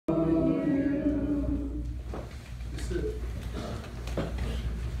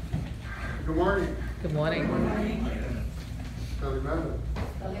Good morning. Good morning. Good morning. Calimera.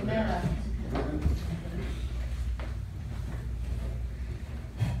 Calimera.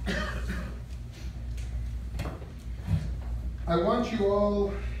 I want you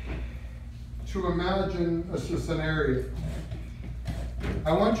all to imagine a scenario.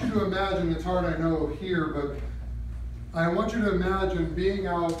 I want you to imagine, it's hard I know here, but I want you to imagine being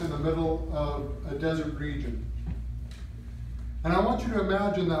out in the middle of a desert region. And I want you to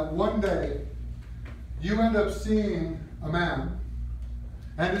imagine that one day you end up seeing a man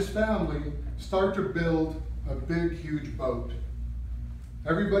and his family start to build a big, huge boat.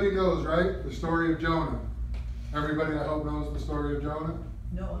 Everybody knows, right? The story of Jonah. Everybody, I hope, knows the story of Jonah?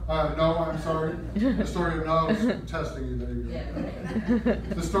 Noah. Noah, I'm sorry. The story of Noah. I was testing you, there you go. Yeah.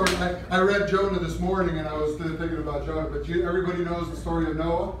 The story, I read Jonah this morning and I was thinking about Jonah, but everybody knows the story of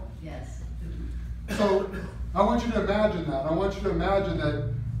Noah? Yes. So I want you to imagine that. I want you to imagine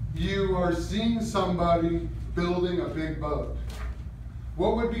that you are seeing somebody building a big boat.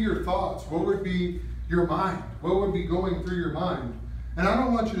 What would be your thoughts? What would be your mind? What would be going through your mind? And I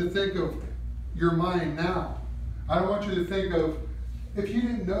don't want you to think of your mind now. I don't want you to think of if you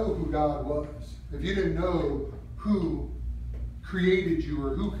didn't know who God was, if you didn't know who created you or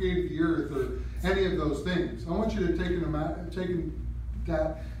who created the earth or any of those things. I want you to take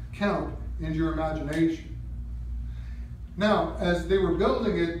that count into your imagination. Now, as they were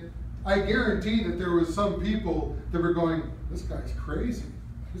building it, I guarantee that there was some people that were going, this guy's crazy.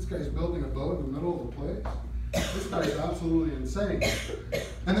 This guy's building a boat in the middle of the place. This guy is absolutely insane.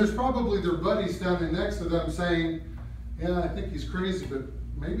 And there's probably their buddies standing next to them saying, yeah, I think he's crazy, but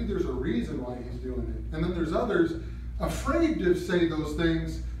maybe there's a reason why he's doing it. And then there's others afraid to say those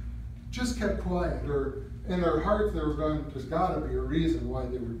things, just kept quiet, or in their hearts they were going, there's got to be a reason why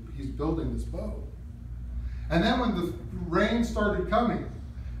he's building this boat. And then when the rain started coming,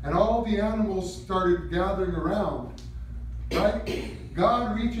 and all the animals started gathering around, right?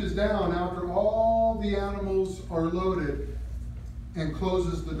 God reaches down after all the animals are loaded and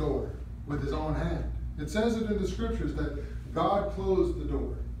closes the door with his own hand. It says it in the scriptures that God closed the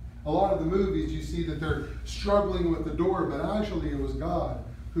door. A lot of the movies you see that they're struggling with the door, but actually it was God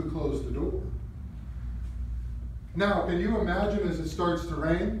who closed the door. Now, can you imagine as it starts to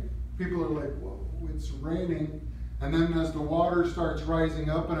rain? People are like, whoa, it's raining. And then as the water starts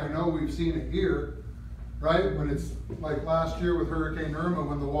rising up, and I know we've seen it here, right? When it's like last year with Hurricane Irma,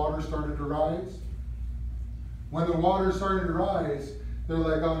 when the water started to rise. When the water started to rise, they're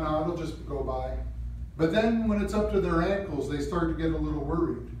like, oh no, it'll just go by. But then when it's up to their ankles, they start to get a little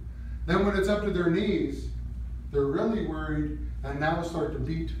worried. Then when it's up to their knees, they're really worried and now start to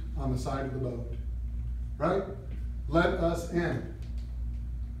beat on the side of the boat. Right? Let us in.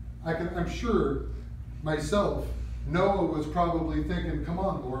 I'm sure myself, Noah was probably thinking, come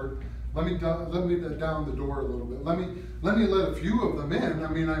on, Lord, let me down the door a little bit. Let me let a few of them in. I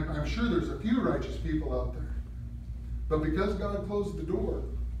mean, I'm sure there's a few righteous people out there. But because God closed the door,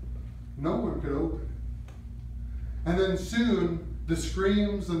 no one could open it. And then soon, the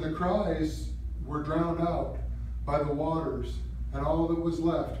screams and the cries were drowned out by the waters. And all that was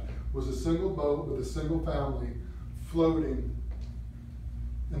left was a single boat with a single family floating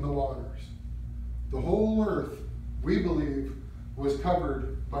in the waters. The whole earth, we believe, was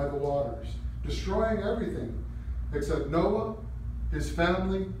covered by the waters, destroying everything except Noah, his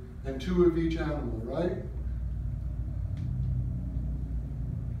family, and 2 of each animal, right?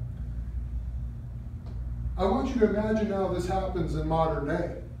 I want you to imagine now this happens in modern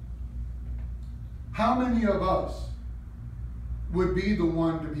day. How many of us would be the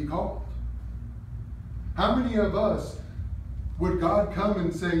one to be called? How many of us would God come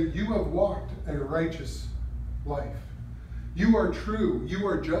and say, you have walked a righteous life. You are true, you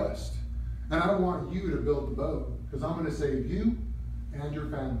are just, and I want you to build the boat because I'm going to save you and your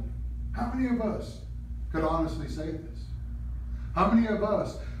family. How many of us could honestly say this? How many of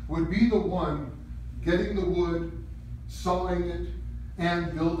us would be the one getting the wood, sawing it,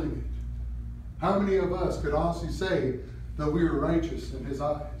 and building it? How many of us could honestly say that we were righteous in his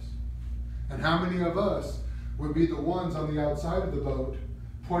eyes? And how many of us would be the ones on the outside of the boat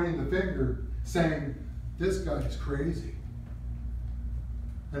pointing the finger saying, this guy's crazy?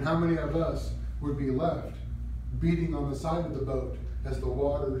 And how many of us would be left beating on the side of the boat as the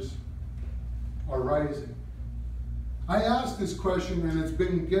waters are rising? I asked this question and it's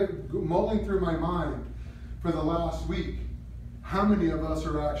been mulling through my mind for the last week. How many of us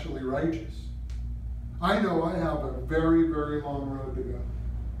are actually righteous? I know I have a very, very long road to go.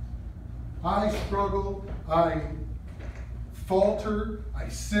 I struggle, I falter, I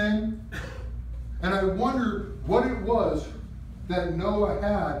sin, and I wonder what it was that Noah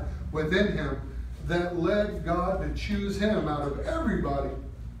had within him that led God to choose him out of everybody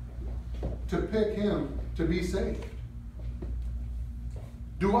to pick him to be saved?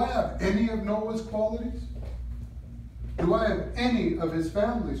 Do I have any of Noah's qualities? Do I have any of his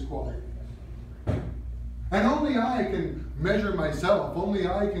family's qualities? And only I can measure myself. Only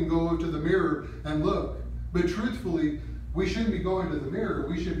I can go to the mirror and look. But truthfully, we shouldn't be going to the mirror.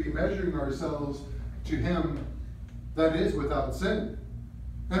 We should be measuring ourselves to him that is without sin.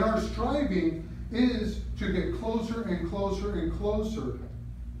 And our striving is to get closer and closer and closer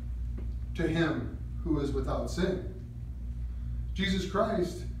to him who is without sin. Jesus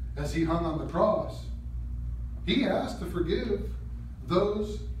Christ, as he hung on the cross, he asked to forgive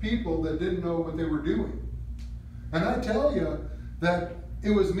those people that didn't know what they were doing. And I tell you that it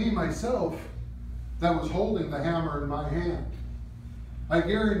was me myself that was holding the hammer in my hand. I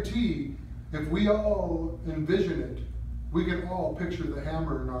guarantee if we all envision it, we can all picture the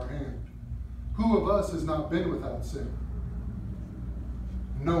hammer in our hand. Who of us has not been without sin?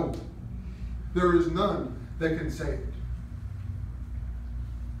 No. There is none that can say it.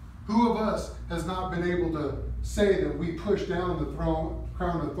 Who of us has not been able to say that we pushed down the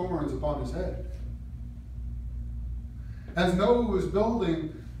crown of thorns upon his head? As Noah was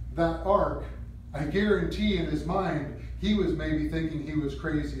building that ark, I guarantee in his mind, he was maybe thinking he was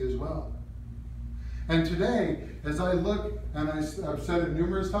crazy as well. And today, as I look, and I've said it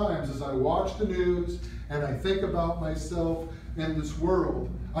numerous times, as I watch the news and I think about myself in this world,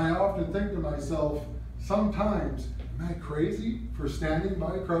 I often think to myself, sometimes, am I crazy for standing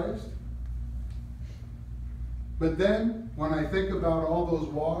by Christ? But then, when I think about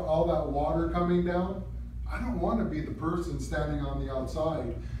all that water coming down, I don't want to be the person standing on the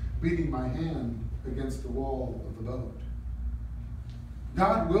outside, beating my hand against the wall of the boat.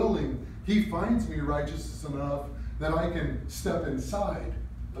 God willing, he finds me righteous enough that I can step inside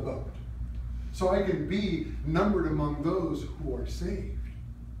the boat. So I can be numbered among those who are saved.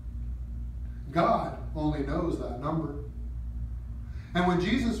 God only knows that number. And when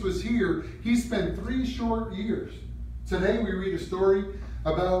Jesus was here, he spent 3 short years. Today we read a story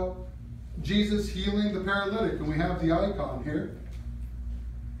about Jesus healing the paralytic, and we have the icon here.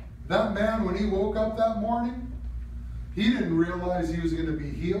 That man, when he woke up that morning, he didn't realize he was going to be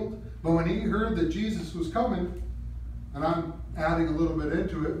healed. But when he heard that Jesus was coming, and I'm adding a little bit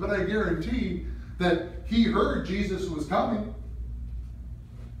into it, but I guarantee that he heard Jesus was coming.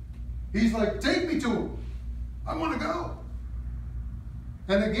 He's like, take me to him. I want to go.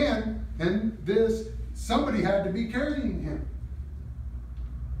 And again, in this, somebody had to be carrying him.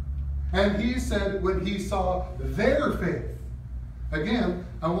 And he said when he saw their faith, again,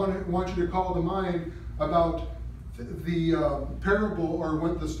 I want you to call to mind about the parable, or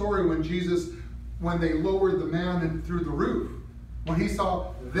what the story when Jesus, when they lowered the man in through the roof, when he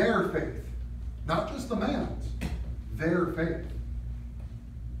saw their faith, not just the man's, their faith.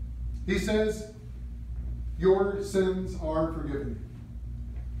 He says, your sins are forgiven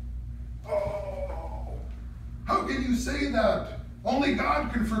you. Oh, how can you say that? Only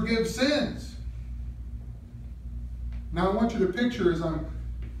God can forgive sins. Now I want you to picture, as I'm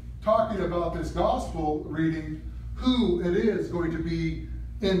talking about this gospel reading, who it is going to be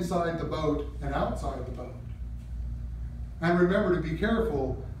inside the boat and outside the boat. And remember to be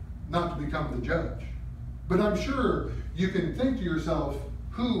careful not to become the judge. But I'm sure you can think to yourself,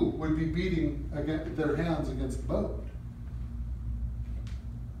 who would be beating their hands against the boat?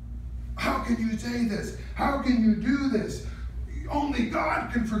 How can you say this? How can you do this? Only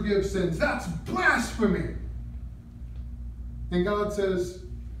God can forgive sins. That's blasphemy. And God says,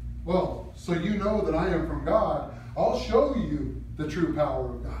 well, so you know that I am from God. I'll show you the true power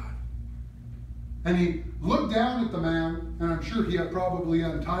of God. And he looked down at the man, and I'm sure he had probably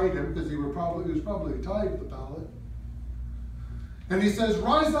untied him, because he was probably tied to the pallet. And he says,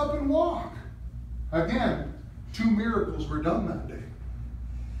 rise up and walk. Again, 2 miracles were done that day.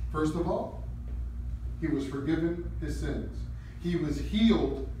 First of all, he was forgiven his sins. He was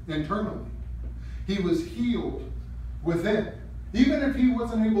healed internally. He was healed within. Even if he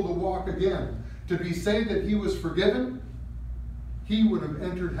wasn't able to walk again, to be said that he was forgiven, he would have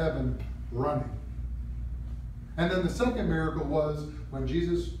entered heaven running. And then the second miracle was when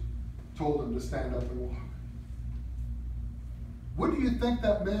Jesus told him to stand up and walk. What do you think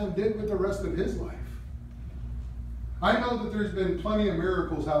that man did with the rest of his life? I know that there's been plenty of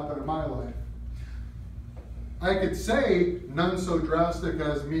miracles happen in my life. I could say none so drastic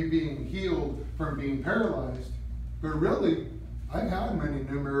as me being healed from being paralyzed, but really, I've had many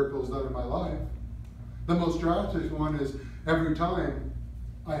new miracles done in my life. The most drastic one is every time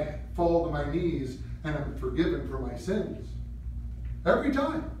I fall to my knees and I'm forgiven for my sins. Every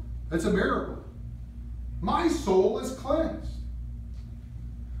time. It's a miracle. My soul is cleansed.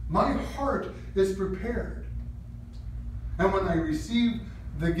 My heart is prepared. And when I receive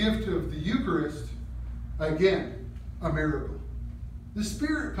the gift of the Eucharist, again, a miracle. The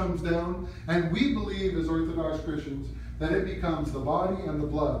Spirit comes down, and we believe as Orthodox Christians that it becomes the body and the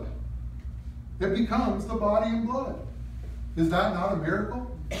blood. It becomes the body and blood. Is that not a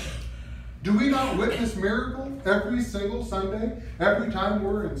miracle? Do we not witness miracle every single Sunday, every time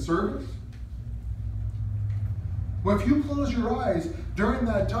we're in service? Well, if you close your eyes during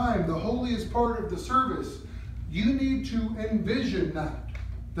that time, the holiest part of the service, you need to envision that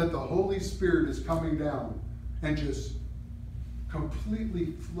the Holy Spirit is coming down and just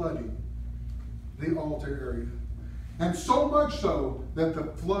completely flooding the altar area. And so much so that the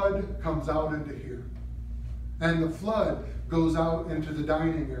flood comes out into here. And the flood goes out into the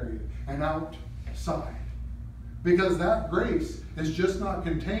dining area and outside. Because that grace is just not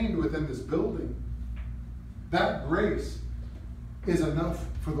contained within this building. That grace is enough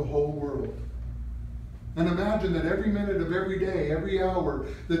for the whole world. And imagine that every minute of every day, every hour,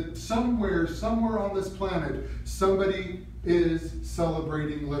 that somewhere on this planet, somebody is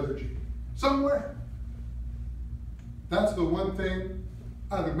celebrating liturgy. Somewhere. That's the one thing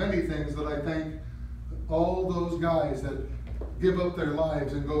out of many things that I thank all those guys that give up their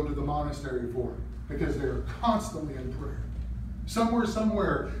lives and go to the monastery for, because they're constantly in prayer.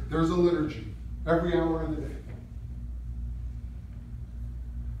 Somewhere, there's a liturgy every hour of the day.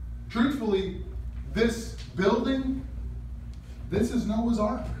 Truthfully, this building, this is Noah's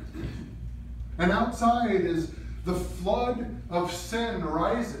Ark. And outside is the flood of sin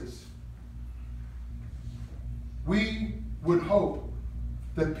rises. We would hope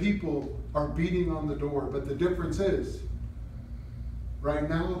that people are beating on the door, but the difference is, right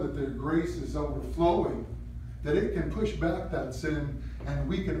now that their grace is overflowing, that it can push back that sin and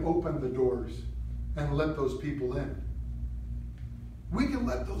we can open the doors and let those people in. We can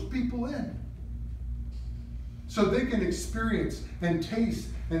let those people in so they can experience and taste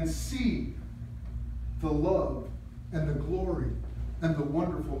and see the love and the glory and the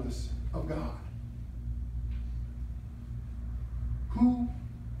wonderfulness of God. Who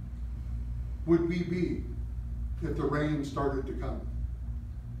would we be if the rain started to come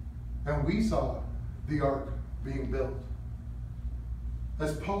and we saw the ark being built?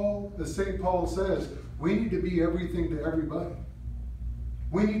 As St. Paul says, we need to be everything to everybody.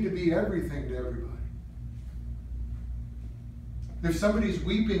 We need to be everything to everybody. If somebody's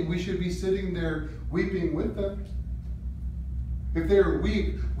weeping, we should be sitting there weeping with them. If they are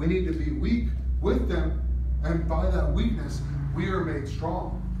weak, we need to be weak with them. And by that weakness, we are made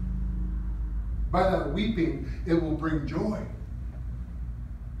strong. By that weeping, it will bring joy.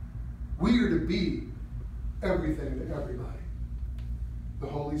 We are to be everything to everybody. The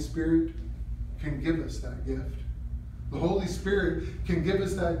Holy Spirit can give us that gift. The Holy Spirit can give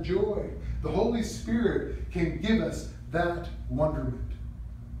us that joy. The Holy Spirit can give us that wonderment.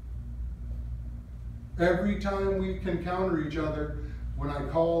 Every time we encounter each other, when I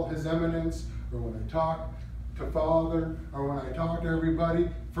call His Eminence, or when I talk to Father, or when I talk to everybody,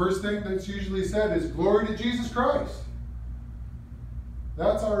 first thing that's usually said is, "Glory to Jesus Christ."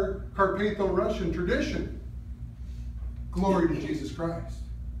 That's our Carpatho Russian tradition. Glory to Jesus Christ.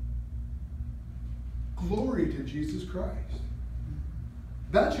 Glory to Jesus Christ.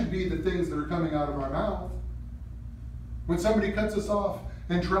 That should be the things that are coming out of our mouth. When somebody cuts us off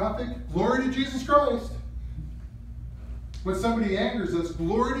in traffic, glory to Jesus Christ. When somebody angers us,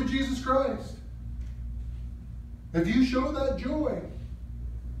 glory to Jesus Christ. If you show that joy,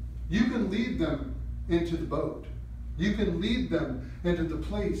 you can lead them into the boat. You can lead them into the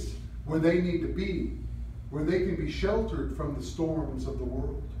place where they need to be, where they can be sheltered from the storms of the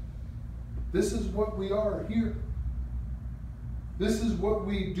world. This is what we are here. This is what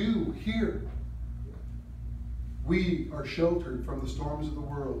we do here. We are sheltered from the storms of the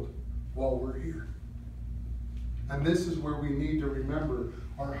world while we're here. And this is where we need to remember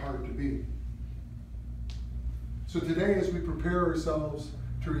our heart to be. So today, as we prepare ourselves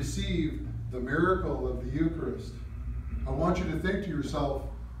to receive the miracle of the Eucharist, I want you to think to yourself,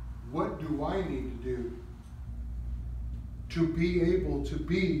 what do I need to do to be able to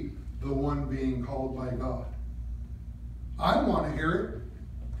be the one being called by God? I want to hear it.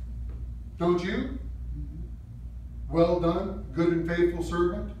 Don't you? Well done, good and faithful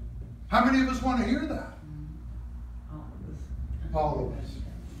servant. How many of us want to hear that? All of us.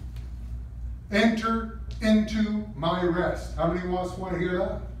 Enter into my rest. How many of us want to hear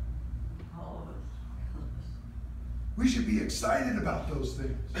that? All of us. We should be excited about those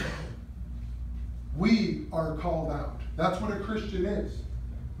things. We are called out. That's what a Christian is.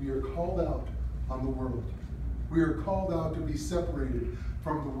 We are called out on the world. We are called out to be separated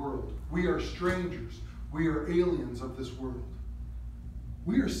from the world. We are strangers. We are aliens of this world.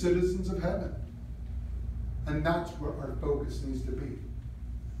 We are citizens of heaven. And that's what our focus needs to be.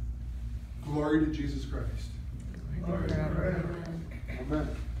 Glory to Jesus Christ. Amen. Amen.